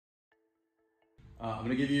I'm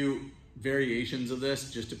gonna give you variations of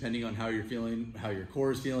this just depending on how you're feeling, how your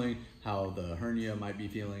core is feeling, how the hernia might be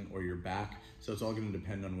feeling, or your back. So it's all gonna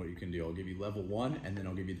depend on what you can do. I'll give you level 1 and then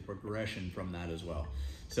I'll give you the progression from that as well.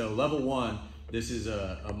 So level 1, this is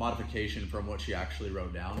a modification from what she actually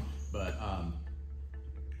wrote down, but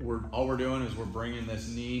all we're doing is we're bringing this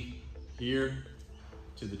knee here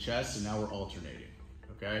to the chest, and now we're alternating,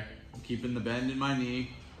 okay? I'm keeping the bend in my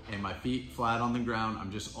knee and my feet flat on the ground.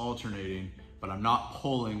 I'm just alternating, but I'm not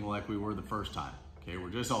pulling like we were the first time, okay? We're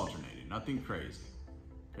just alternating, nothing crazy,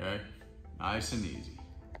 okay? Nice and easy,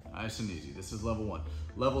 nice and easy. This is level 1.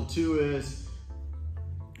 Level 2 is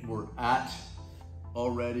we're at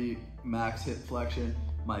already max hip flexion.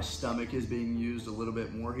 My stomach is being used a little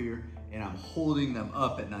bit more here, and I'm holding them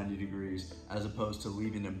up at 90 degrees as opposed to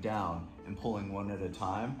leaving them down and pulling one at a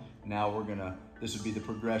time. Now this would be the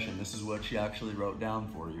progression. This is what she actually wrote down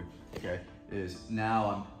for you, okay? Is now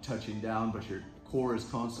I'm touching down, but your core is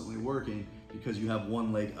constantly working because you have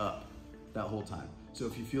one leg up that whole time. So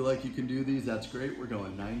if you feel like you can do these, that's great. We're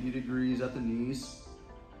going 90 degrees at the knees.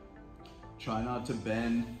 Try not to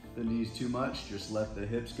bend the knees too much. Just let the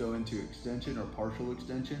hips go into extension or partial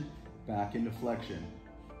extension, back into flexion.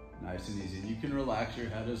 Nice and easy. You can relax your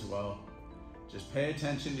head as well. Just pay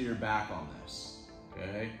attention to your back on this,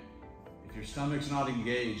 okay? If your stomach's not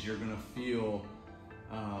engaged, you're gonna feel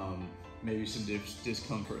maybe some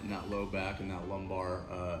discomfort in that low back and that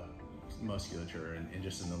lumbar musculature and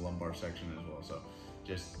just in the lumbar section as well. So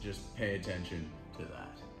just pay attention to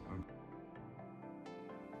that.